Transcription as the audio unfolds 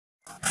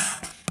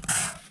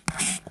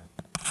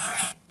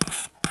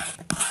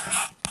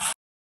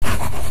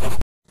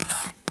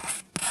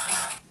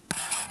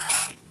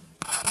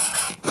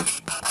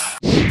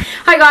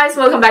guys,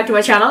 welcome back to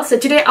my channel. So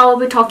today I will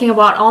be talking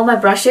about all my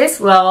brushes,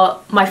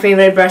 well, my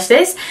favorite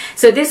brushes.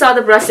 So these are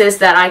the brushes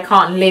that I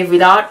can't live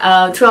without.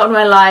 Throughout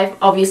my life,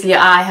 obviously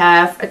I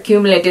have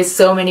accumulated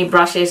so many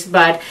brushes,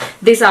 but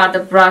these are the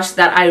brush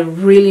that I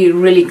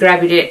really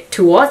gravitate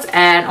towards,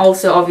 and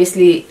also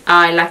obviously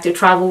I like to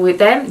travel with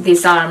them.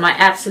 These are my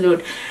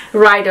absolute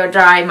ride or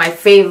die, my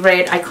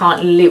favorite. I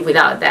can't live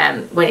without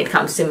them when it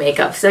comes to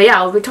makeup. So yeah,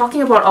 I'll be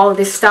talking about all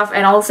this stuff,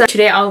 and also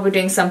today I'll be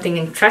doing something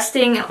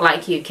interesting.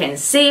 Like you can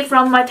see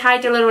from my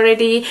title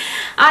already,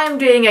 I'm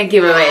doing a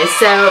giveaway.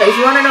 So if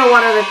you want to know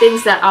what are the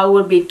things that I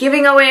will be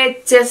giving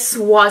away, just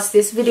watch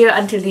this video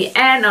until the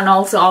end, and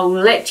also I will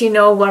let you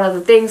know what are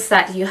the things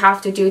that you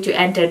have to do to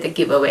enter the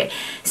giveaway.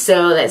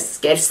 So let's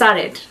get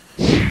started.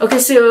 Okay,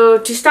 so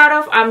to start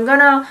off, I'm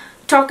gonna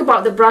talk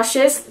about the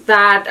brushes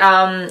that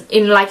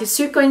in like a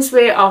sequence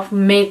way of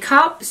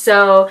makeup.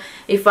 So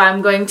if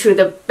I'm going through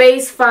the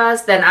base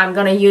first, then I'm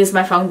gonna use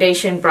my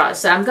foundation brush.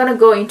 So I'm gonna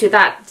go into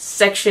that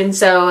section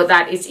so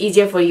that it's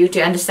easier for you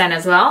to understand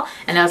as well,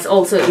 and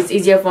also it's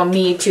easier for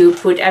me to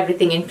put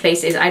everything in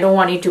places. I don't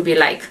want it to be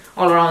like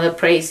all around the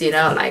place, you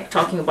know, like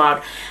talking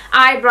about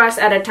eye brush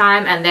at a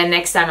time, and then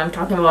next time I'm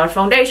talking about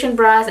foundation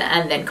brush,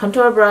 and then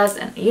contour brush,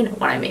 and you know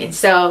what I mean.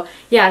 So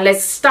yeah,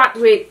 let's start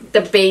with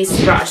the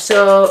base brush.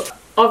 So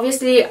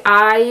obviously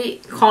I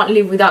can't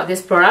live without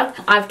this product.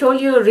 I've told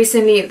you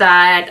recently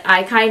that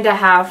I kind of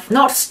have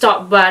not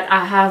stopped, but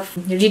I have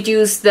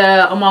reduced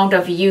the amount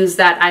of use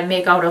that I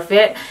make out of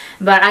it.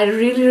 But I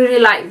really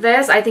like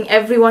this. I think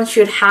everyone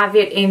should have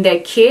it in their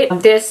kit.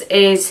 This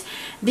is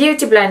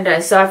Beauty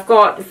Blender. So I've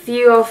got a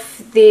few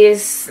of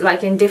these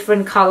like in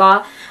different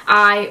color.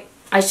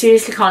 I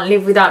seriously can't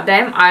live without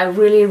them. I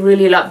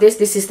really love this.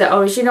 This is the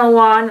original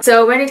one.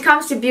 So when it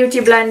comes to Beauty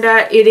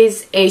Blender, it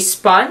is a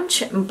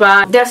sponge,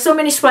 but there are so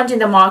many sponges in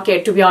the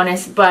market, to be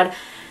honest, but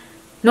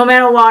no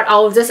matter what,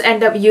 I'll just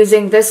end up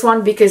using this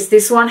one because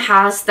this one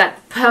has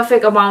that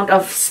perfect amount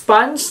of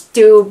sponge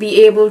to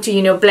be able to,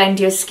 you know, blend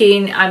your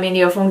skin, I mean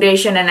your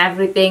foundation and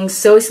everything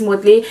so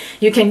smoothly.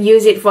 You can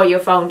use it for your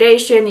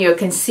foundation, your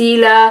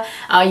concealer,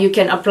 you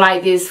can apply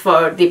this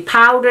for the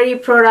powdery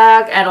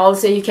product, and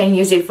also you can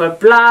use it for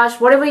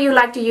blush, whatever you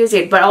like to use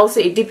it. But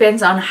also it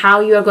depends on how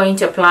you are going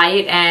to apply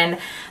it and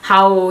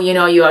how, you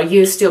know, you are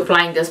used to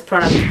applying this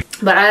product.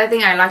 But other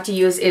thing I like to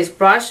use is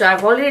brush. So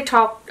I've already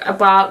talked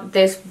about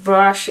this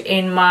brush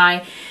in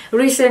my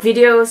recent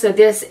video. So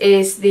this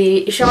is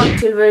the Charlotte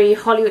Tilbury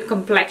Hollywood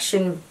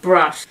Complexion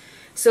brush.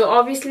 So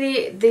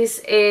obviously this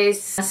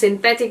is a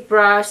synthetic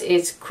brush.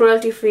 It's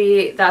cruelty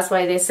free, that's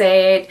why they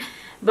say it.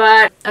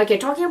 But okay,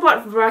 talking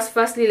about brush,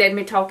 firstly let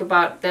me talk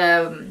about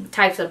the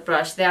types of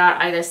brush. There are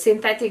either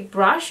synthetic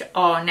brush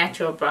or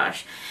natural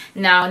brush.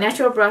 Now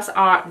natural brush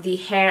are the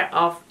hair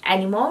of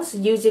animals,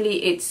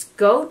 usually it's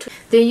goat.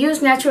 They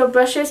use natural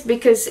brushes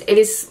because it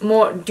is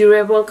more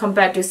durable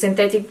compared to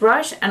synthetic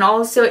brush, and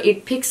also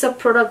it picks up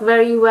product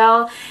very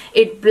well.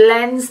 It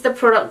blends the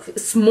product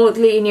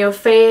smoothly in your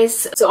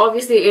face. So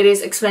obviously it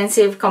is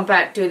expensive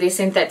compared to the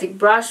synthetic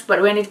brush,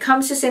 but when it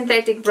comes to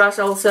synthetic brush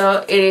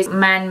also, it is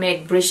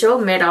man-made bristle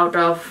made out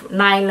of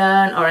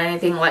nylon or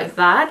anything like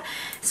that.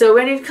 So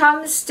when it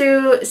comes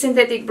to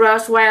synthetic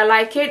brush, why I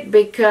like it,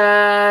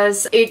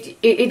 because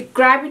it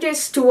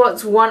gravitates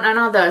towards one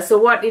another. So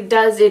what it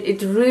does,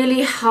 it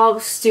really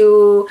helps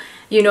to,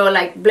 you know,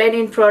 like blend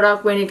in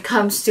product when it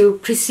comes to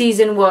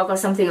precision work or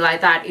something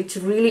like that. It's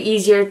really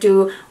easier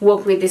to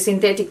work with the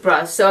synthetic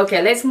brush. So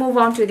okay, let's move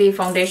on to the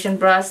foundation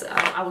brush.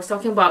 I was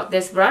talking about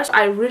this brush.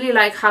 I really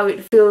like how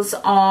it feels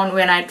on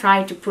when I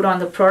try to put on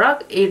the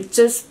product. It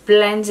just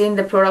blends in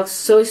the product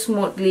so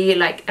smoothly,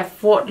 like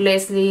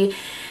effortlessly.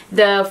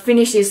 The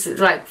finish is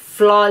like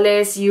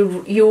flawless.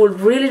 You will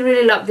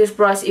really love this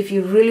brush if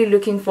you're really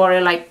looking for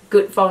a like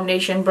good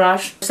foundation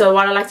brush. So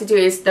what I like to do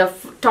is the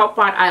top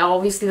part, I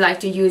obviously like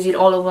to use it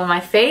all over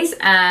my face,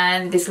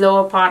 and this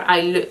lower part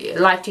I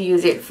like to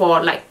use it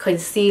for like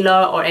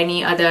concealer or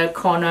any other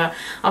corner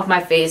of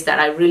my face that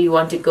I really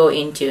want to go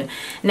into.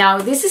 Now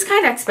this is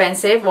kind of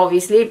expensive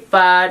obviously,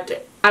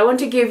 but I want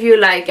to give you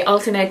like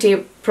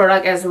alternative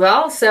product as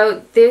well.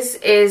 So this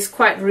is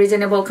quite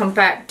reasonable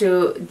compared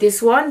to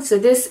this one. So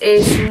this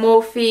is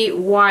Morphe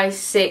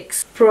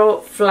Y6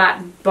 Pro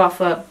Flat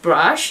Buffer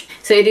Brush.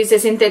 So it is a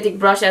synthetic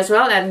brush as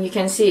well, and you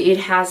can see it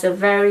has a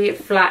very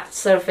flat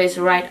surface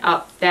right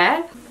up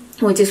there,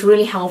 which is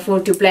really helpful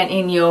to blend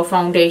in your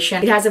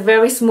foundation. It has a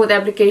very smooth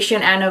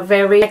application and a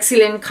very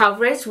excellent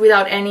coverage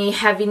without any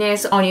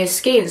heaviness on your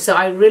skin. So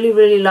I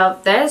really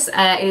love this.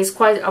 It is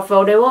quite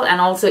affordable, and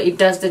also it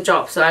does the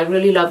job. So I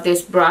really love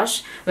this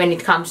brush when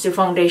it comes to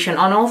foundation,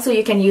 and also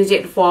you can use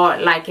it for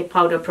like a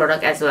powder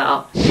product as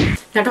well.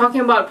 Now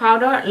talking about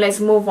powder, let's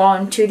move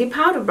on to the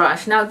powder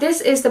brush. Now this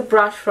is the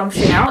brush from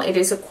Chanel. It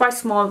is a quite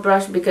small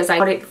brush because I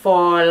got it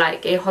for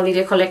like a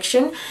holiday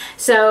collection.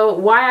 So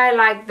why I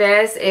like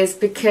this is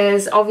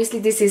because obviously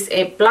this is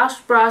a blush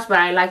brush, but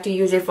I like to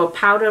use it for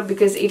powder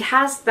because it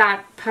has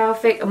that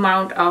perfect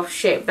amount of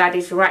shape, that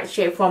is right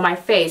shape for my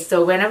face.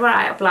 So whenever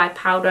I apply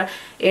powder,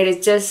 it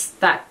is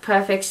just that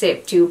perfect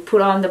shape to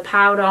put on the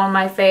powder on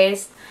my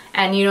face.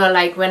 and you know,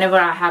 like whenever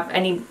I have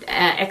any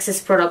excess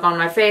product on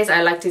my face,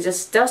 I like to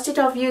just dust it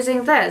off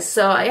using this.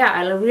 So yeah,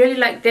 I really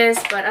like this.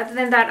 But other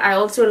than that, I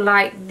also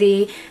like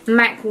the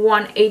MAC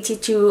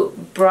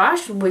 182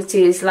 brush, which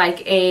is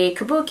like a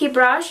kabuki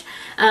brush.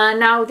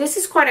 Now this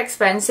is quite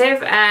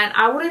expensive, and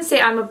I wouldn't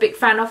say I'm a big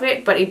fan of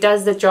it, but it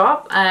does the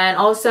job. And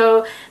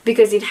also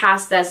because it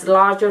has this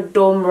larger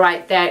dome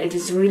right there, it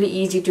is really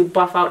easy to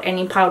buff out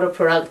any powder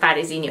product that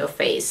is in your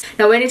face.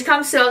 Now when it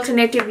comes to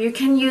alternative, you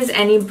can use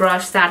any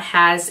brush that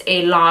has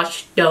a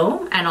large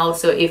dome, and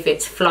also if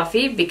it's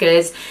fluffy,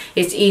 because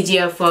it's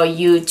easier for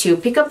you to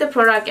pick up the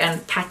product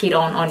and tack it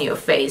on your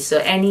face. So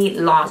any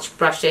large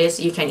brushes,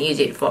 you can use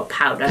it for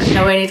powder.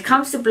 Now when it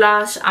comes to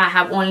blush, I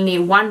have only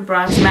one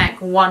brush,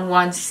 MAC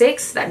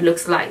 116, that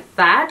looks like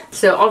that.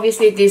 So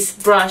obviously this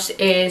brush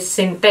is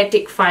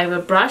synthetic fiber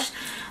brush.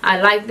 I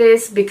like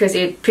this because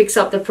it picks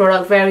up the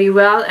product very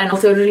well, and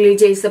also really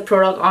takes the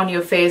product on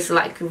your face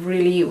like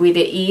really with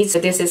the ease. So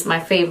this is my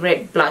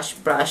favorite blush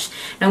brush.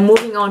 Now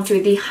moving on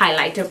to the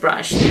highlighter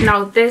brush.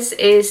 Now this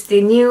is the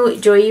new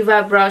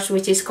Joeva brush,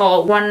 which is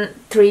called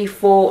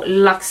 134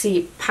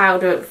 Luxie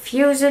Powder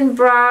Fusion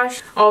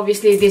brush.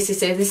 Obviously this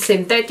is a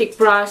synthetic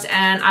brush,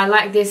 and I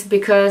like this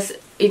because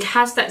it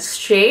has that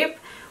shape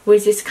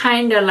which is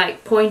kind of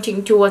like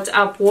pointing towards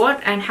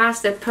upward, and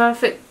has the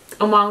perfect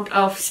amount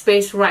of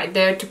space right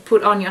there to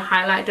put on your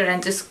highlighter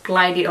and just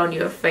glide it on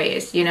your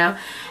face, you know.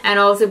 And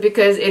also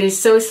because it is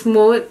so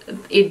smooth,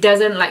 it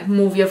doesn't like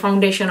move your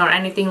foundation or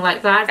anything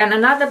like that. And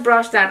another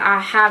brush that I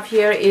have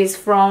here is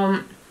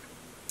from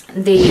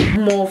the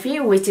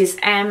Morphe, which is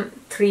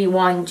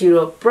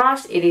M310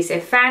 brush. It is a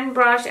fan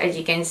brush, as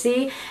you can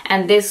see,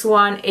 and this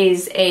one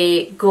is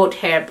a goat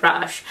hair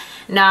brush.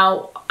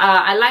 Now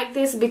I like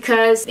this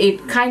because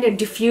it kind of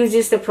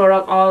diffuses the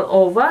product all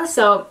over.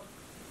 So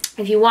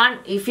if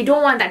you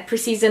don't want that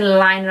precision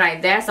line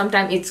right there,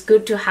 sometimes it's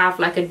good to have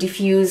like a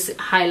diffuse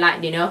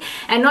highlight, you know.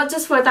 And not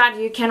just for that,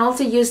 you can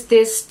also use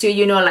this to,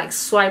 you know, like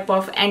swipe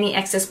off any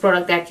excess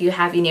product that you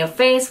have in your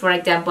face. For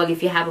example,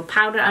 if you have a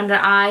powder under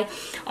eye,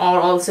 or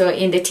also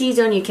in the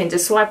T-zone, you can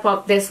just swipe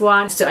off this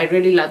one. So I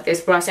really love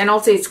this brush, and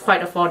also it's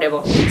quite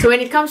affordable. So when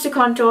it comes to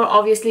contour,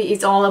 obviously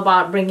it's all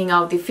about bringing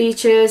out the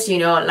features, you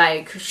know,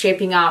 like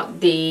shaping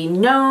out the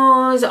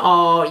nose,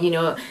 or you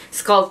know,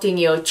 sculpting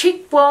your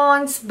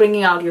cheekbones,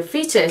 bringing out your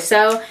features.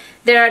 So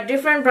there are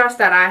different brushes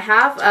that I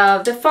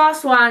have. The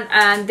first one,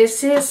 and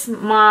this is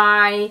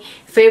my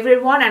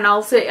favorite one, and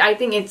also I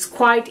think it's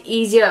quite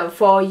easier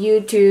for you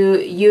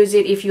to use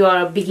it if you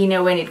are a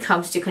beginner when it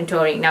comes to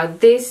contouring. Now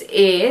this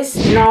is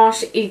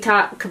NARS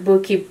Ita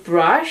Kabuki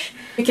brush.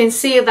 You can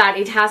see that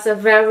it has a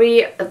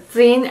very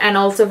thin and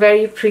also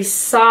very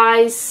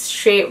precise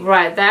shape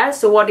right there.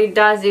 So what it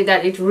does is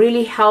that it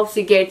really helps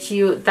to get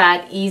you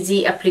that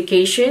easy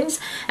applications,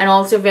 and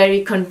also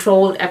very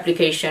controlled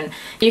application.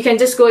 You can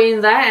just go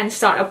in there and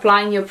start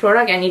applying your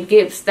product, and it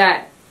gives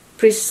that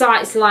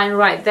precise line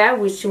right there,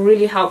 which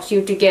really helps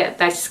you to get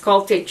that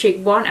sculpted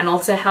cheekbone, and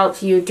also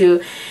helps you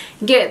to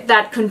get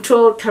that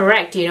control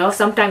correct, you know.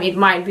 Sometimes it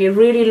might be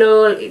really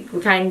low, it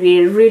can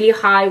be really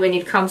high when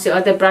it comes to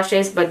other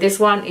brushes, but this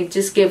one, it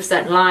just gives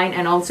that line,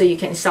 and also you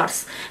can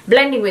start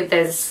blending with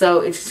this.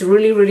 So it's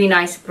really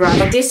nice brush.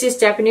 But this is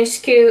Japanese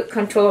Q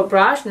contour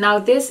brush. Now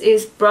this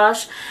is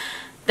brush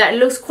that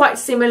looks quite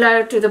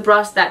similar to the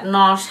brush that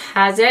NARS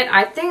has it.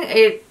 I think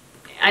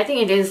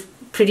it is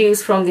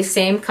produced from the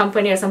same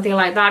company or something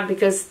like that,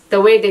 because the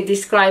way they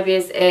describe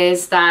it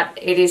is that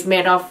it is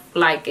made of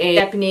like a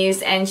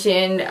Japanese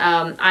ancient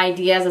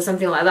ideas or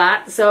something like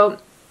that. So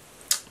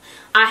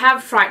I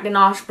have tried the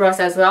NARS brush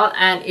as well,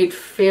 and it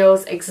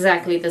feels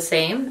exactly the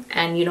same.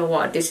 And you know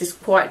what, this is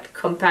quite,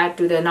 compared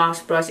to the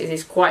NARS brush, it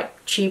is quite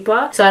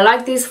cheaper. So I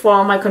like this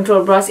for my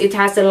contour brush. It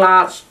has a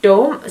large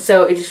dome,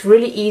 so it is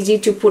really easy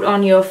to put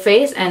on your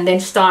face and then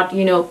start,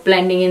 you know,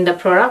 blending in the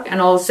product.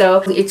 And also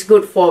it's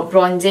good for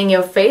bronzing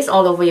your face,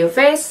 all over your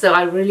face. So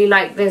I really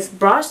like this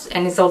brush,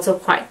 and it's also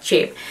quite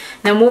cheap.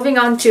 Now moving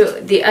on to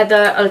the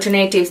other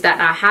alternatives that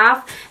I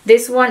have.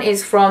 This one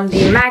is from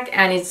the MAC,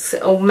 and it's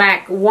a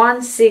MAC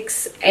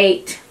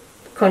 168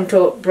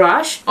 contour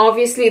brush.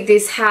 Obviously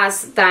this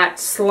has that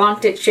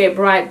slanted shape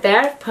right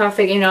there,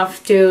 perfect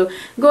enough to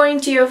go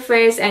into your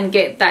face and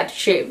get that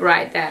shape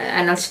right there,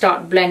 and I'll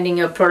start blending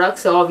your product.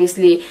 So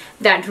obviously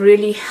that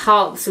really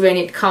helps when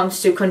it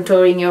comes to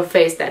contouring your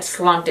face, that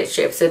slanted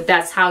shape. So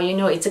that's how you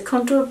know it's a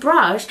contour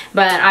brush.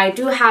 But I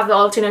do have the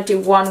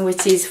alternative one,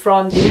 which is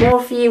from the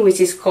Morphe, which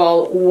is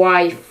called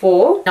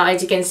Y4. Now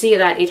as you can see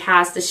that it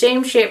has the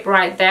same shape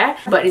right there,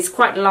 but it's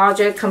quite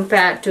larger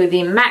compared to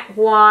the MAC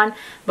one.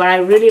 But I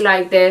really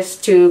like this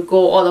to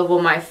go all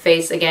over my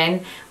face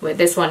again. With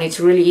this one, it's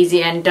really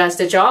easy and does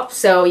the job.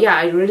 So yeah,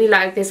 I really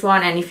like this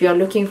one. And if you're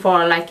looking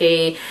for like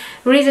a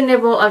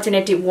reasonable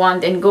alternative one,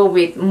 then go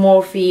with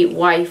Morphe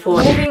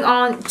Y4. Moving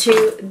on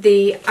to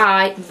the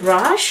eye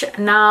brush.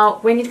 Now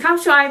when it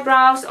comes to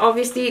eyebrows,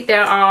 obviously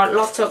there are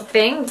lots of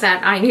things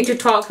that I need to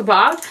talk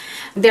about.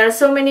 There are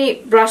so many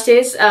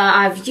brushes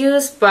I've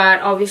used,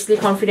 but obviously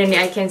confidently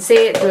I can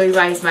say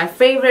Joeva is my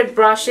favorite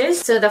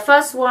brushes. So the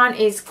first one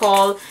is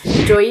called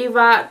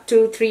Joeva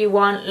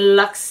 231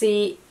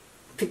 Luxie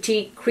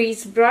Petite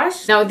Crease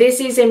Brush. Now this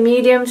is a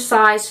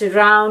medium-sized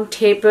round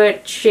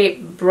tapered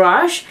shaped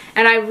brush,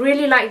 and I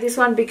really like this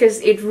one because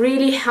it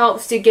really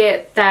helps to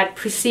get that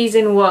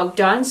precision work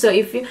done. So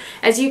if you,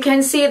 as you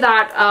can see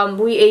that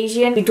we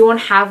Asian, we don't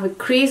have a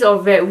crease, or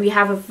we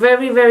have a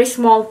very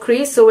small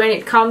crease. So when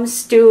it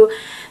comes to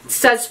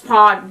such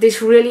part,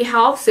 this really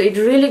helps. So it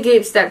really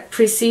gives that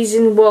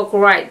precision work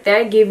right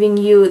there, giving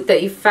you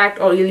the effect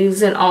or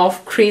illusion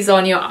of crease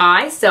on your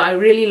eyes. So I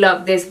really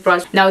love this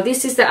brush. Now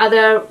this is the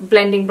other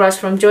blending brush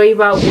from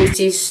Joeva, which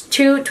is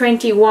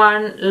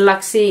 221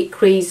 Luxie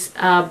Crease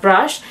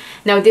brush.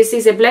 Now this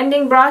is a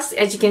blending brush.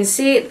 As you can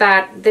see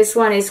that this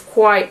one is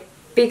quite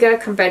bigger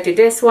compared to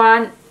this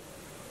one.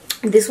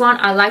 This one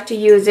I like to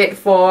use it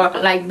for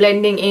like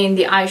blending in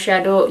the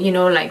eyeshadow, you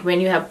know, like when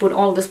you have put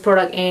all this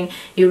product in,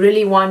 you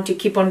really want to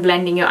keep on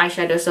blending your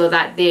eyeshadow so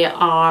that they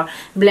are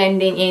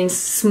blending in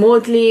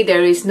smoothly,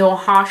 there is no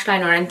harsh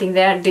line or anything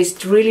there.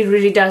 This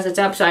really does the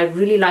job. So I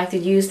really like to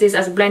use this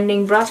as a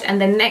blending brush. And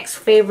the next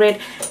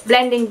favorite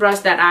blending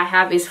brush that I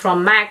have is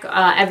from MAC.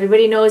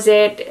 Everybody knows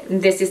it.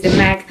 This is the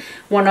MAC,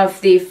 one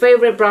of the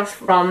favorite brush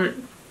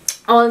from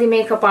all the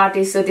makeup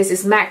artists. So this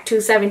is MAC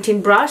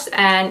 217 brush,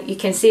 and you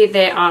can see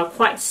they are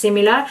quite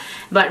similar,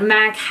 but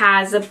MAC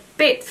has a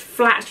bit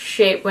flat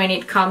shape when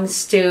it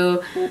comes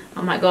to,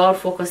 oh my god,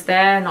 focus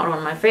there, not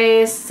on my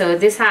face. So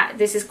this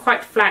is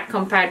quite flat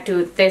compared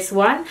to this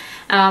one.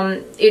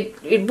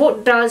 It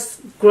both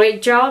does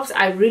great jobs.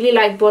 I really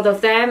like both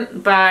of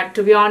them, but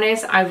to be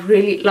honest, I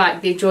really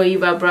like the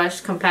Joeva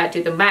brush compared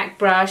to the MAC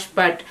brush.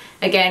 But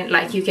again,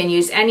 like, you can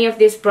use any of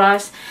this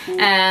brush,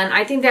 and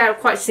I think they are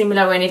quite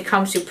similar when it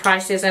comes to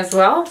prices as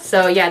well.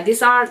 So yeah,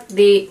 these are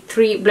the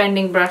three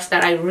blending brushes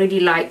that I really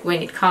like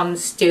when it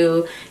comes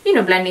to, you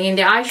know, blending in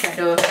the eyeshadow.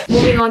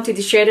 Moving on to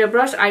the shader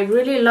brush, I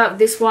really love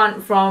this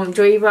one from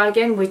Joeva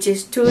again, which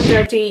is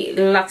 230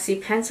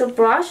 Luxie pencil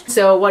brush.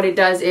 So what it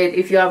does is,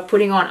 if you are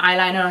putting on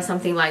eyeliner or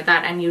something like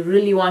that and you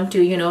really want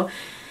to, you know,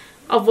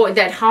 avoid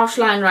that harsh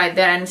line right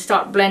there and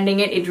start blending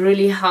it, it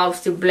really helps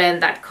to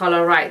blend that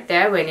color right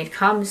there when it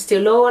comes to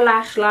lower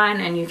lash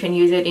line, and you can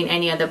use it in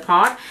any other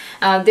part.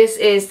 This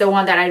is the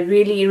one that I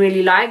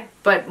really like.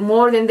 But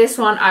more than this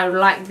one, I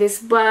like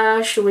this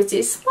brush, which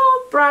is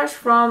small brush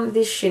from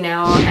the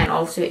Chanel, and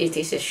also it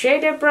is a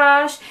shader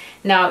brush.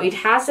 Now it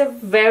has a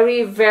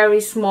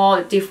very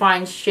small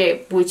defined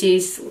shape, which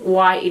is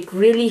why it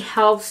really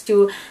helps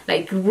to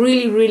like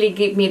really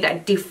give me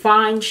that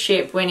defined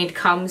shape when it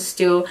comes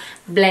to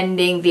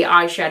blending the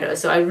eyeshadow.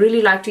 So I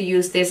really like to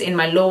use this in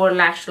my lower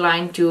lash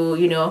line to,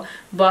 you know,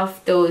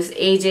 buff those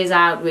edges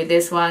out with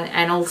this one,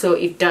 and also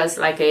it does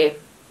like a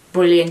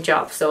brilliant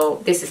job.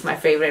 So this is my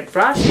favorite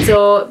brush.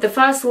 So the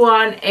first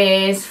one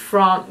is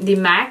from the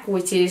MAC,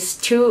 which is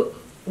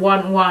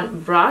 211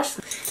 brush.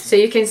 So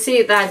you can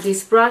see that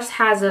this brush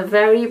has a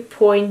very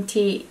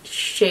pointy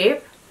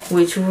shape,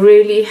 which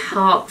really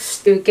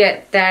helps to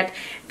get that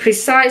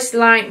precise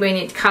line when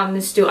it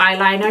comes to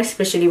eyeliner,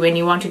 especially when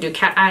you want to do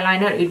cat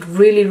eyeliner. It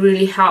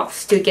really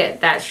helps to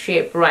get that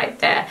shape right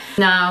there.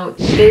 Now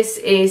this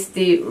is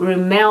the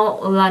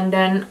Rimmel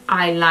London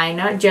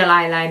eyeliner, gel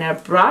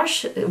eyeliner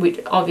brush, which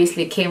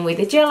obviously came with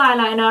the gel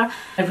eyeliner.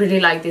 I really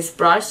like this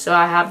brush, so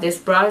I have this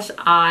brush.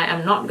 I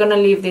am not gonna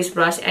leave this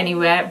brush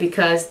anywhere,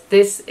 because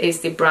this is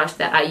the brush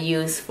that I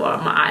use for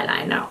my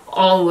eyeliner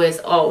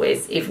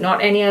always. If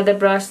not any other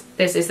brush,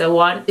 this is the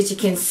one. As you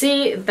can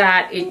see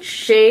that it's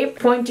shaped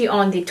pointy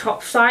on the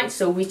top side,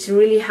 so which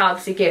really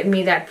helps to get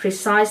me that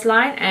precise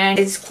line, and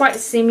it's quite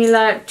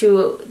similar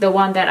to the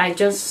one that I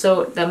just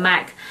showed, the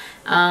MAC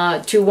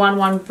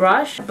 211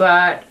 brush.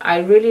 But I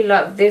really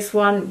love this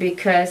one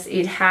because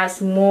it has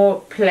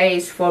more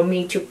place for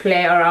me to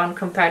play around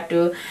compared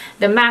to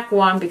the MAC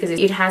one, because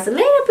it has a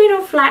little bit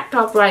of flat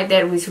top right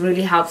there, which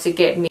really helps to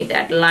get me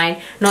that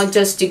line, not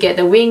just to get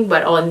the wing,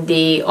 but on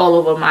the all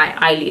over my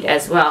eyelid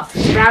as well.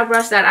 Brow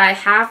brush that I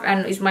have,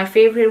 and is my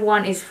favorite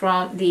one, is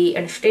from the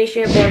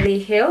Anastasia Beverly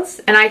Hills,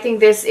 and I think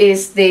this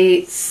is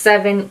the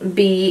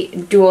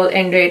 7B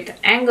dual-ended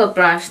angle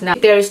brush. Now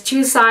there is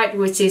two sides,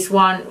 which is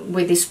one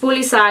with the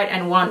spoolie side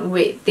and one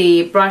with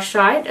the brush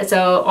side.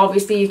 So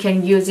obviously you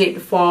can use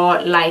it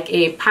for like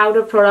a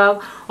powder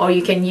product, or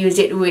you can use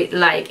it with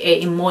like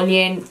a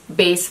emollient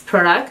based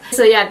product.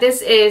 So yeah,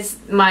 this is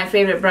my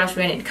favorite brush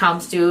when it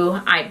comes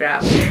to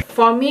eyebrow.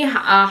 For me,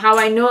 how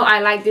I know I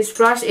like this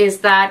brush is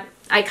that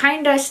I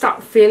kind of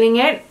start feeling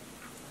it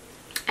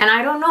And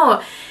I don't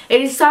know,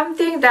 it is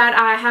something that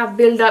I have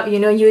built up, you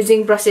know,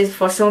 using brushes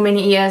for so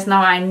many years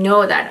now. I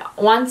know that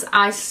once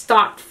I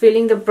start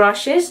feeling the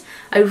brushes,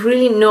 I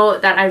really know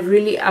that I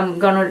really am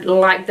gonna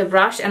like the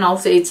brush, and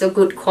also it's a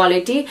good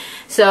quality.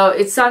 So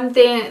it's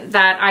something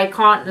that I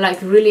can't like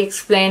really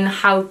explain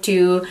how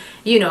to,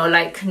 you know,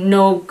 like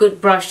know good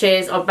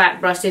brushes or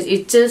bad brushes.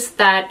 It's just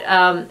that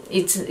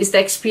it's the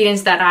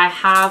experience that I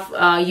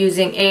have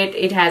using it.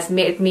 It has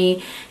made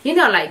me, you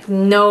know, like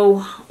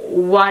know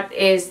what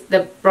is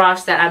the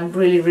brush that I'm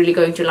really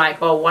going to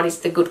like, or what is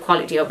the good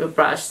quality of the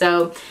brush.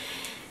 So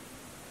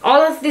all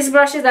of these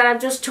brushes that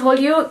I've just told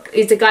you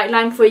is a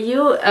guideline for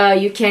you.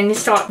 You can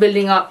start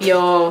building up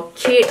your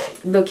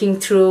kit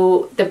looking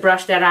through the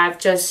brush that I've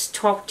just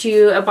talked to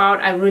you about.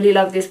 I really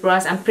love this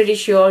brush. I'm pretty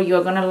sure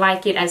you're gonna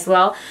like it as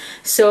well.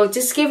 So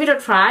just give it a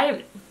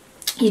try.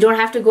 You don't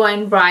have to go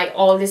and buy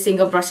all the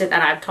single brushes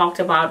that I've talked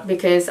about,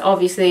 because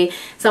obviously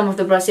some of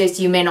the brushes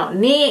you may not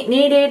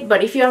need it,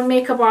 but if you're a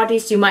makeup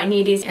artist you might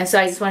need it. And so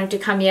I just wanted to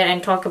come here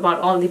and talk about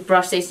all the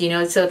brushes, you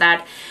know, so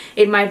that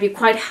it might be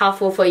quite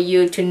helpful for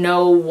you to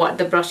know what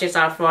the brushes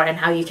are for and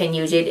how you can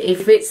use it.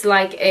 If it's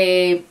like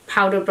a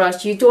powder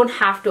brush, you don't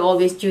have to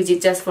always use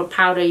it just for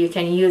powder. You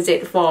can use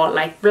it for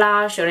like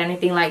blush or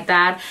anything like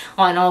that.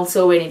 And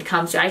also when it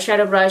comes to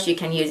eyeshadow brush, you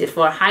can use it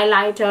for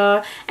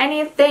highlighter,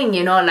 anything,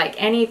 you know, like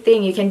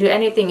anything. You can do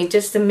anything. It's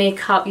just the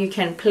makeup. You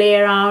can play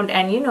around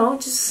and, you know,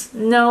 just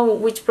know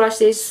which brush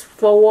is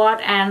for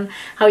what and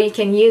how you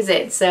can use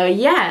it. So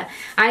yeah,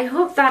 I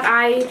hope that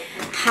I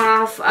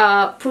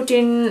have put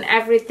in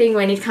everything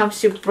when it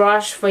comes to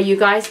brush for you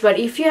guys. But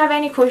if you have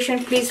any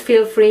question, please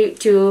feel free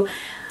to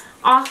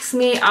ask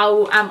me.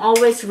 I'm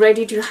always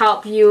ready to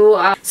help you.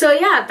 So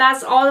yeah,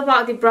 that's all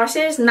about the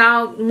brushes.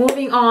 Now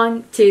moving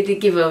on to the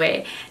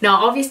giveaway.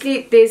 Now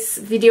obviously this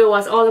video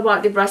was all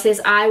about the brushes.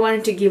 I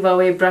wanted to give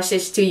away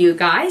brushes to you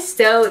guys.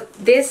 So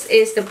this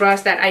is the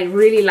brush that I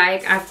really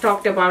like. I've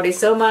talked about it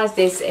so much.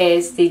 This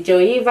is the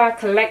Joeva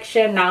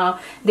collection.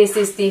 Now this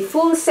is the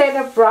full set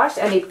of brush,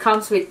 and it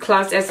comes with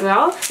clutch as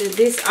well. So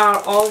these are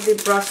all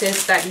the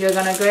brushes that you're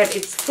gonna get.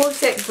 It's full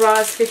set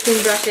brush,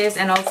 15 brushes,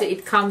 and also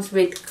it comes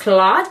with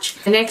clutch.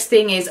 The next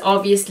thing is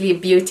obviously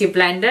beauty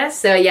blender.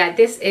 So yeah,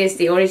 this is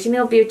the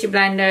original beauty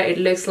blender. It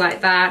looks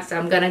like that. So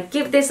I'm gonna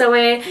give this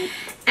away.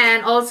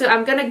 And also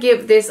I'm gonna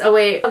give this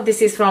away.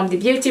 This is from the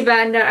beauty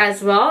blender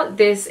as well.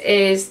 This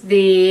is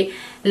the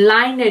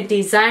liner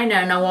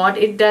designer. Now what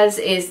it does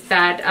is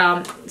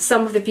that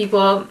some of the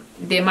people,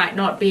 they might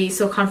not be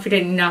so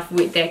confident enough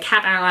with their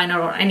cat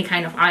eyeliner or any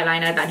kind of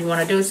eyeliner that you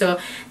want to do. So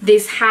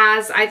this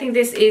has, I think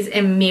this is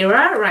a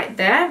mirror right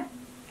there.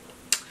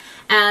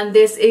 And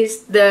this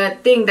is the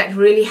thing that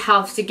really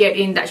helps to get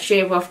in that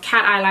shape of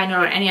cat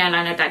eyeliner or any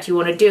eyeliner that you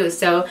want to do.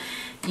 So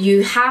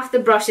you have the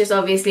brushes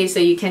obviously, so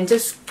you can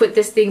just put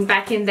this thing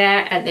back in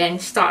there and then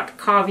start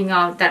carving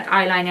out that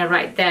eyeliner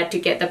right there to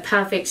get the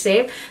perfect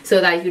shape, so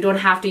that you don't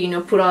have to, you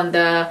know, put on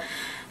the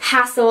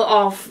hassle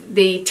of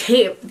the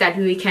tape that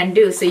we can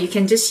do. So you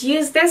can just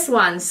use this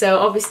one. So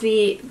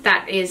obviously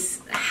that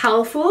is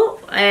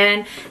helpful.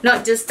 And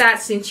not just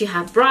that, since you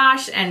have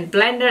brush and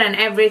blender and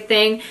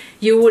everything,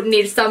 you would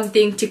need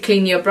something to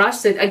clean your brush.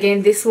 So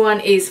again, this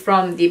one is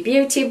from the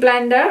beauty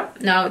blender.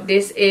 Now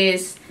this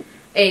is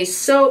a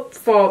soap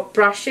for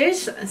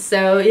brushes.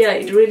 So yeah,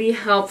 it really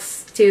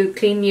helps to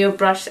clean your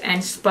brush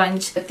and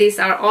sponge. These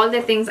are all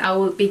the things I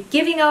will be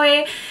giving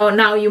away. So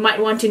now you might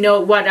want to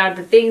know what are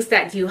the things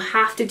that you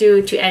have to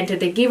do to enter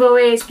the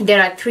giveaways. There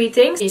are 3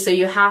 things. So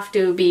you have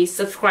to be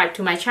subscribed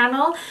to my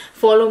channel,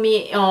 follow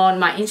me on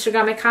my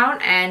Instagram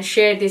account, and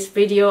share this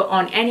video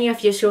on any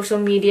of your social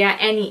media,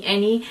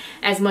 any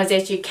as much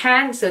as you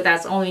can. So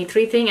that's only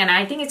 3 things, and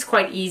I think it's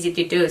quite easy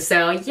to do.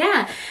 So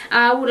yeah,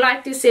 I would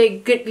like to say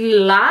good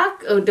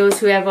luck to those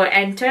who ever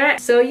enter.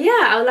 So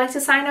yeah, I would like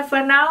to sign up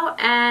for now,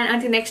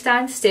 and until next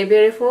time, stay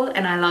beautiful,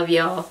 and I love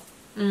y'all.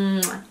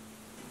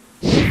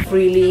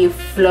 Really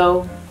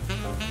flow.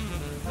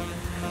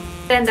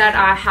 Then that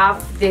I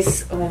have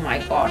this, oh my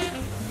god,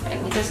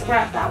 let me just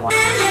grab that one.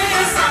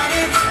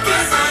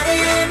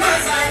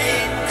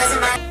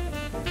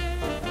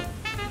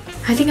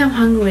 I think I'm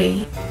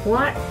hungry.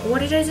 What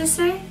did I just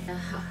say?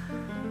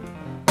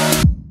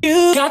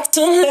 You got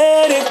to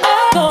let it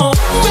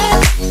go.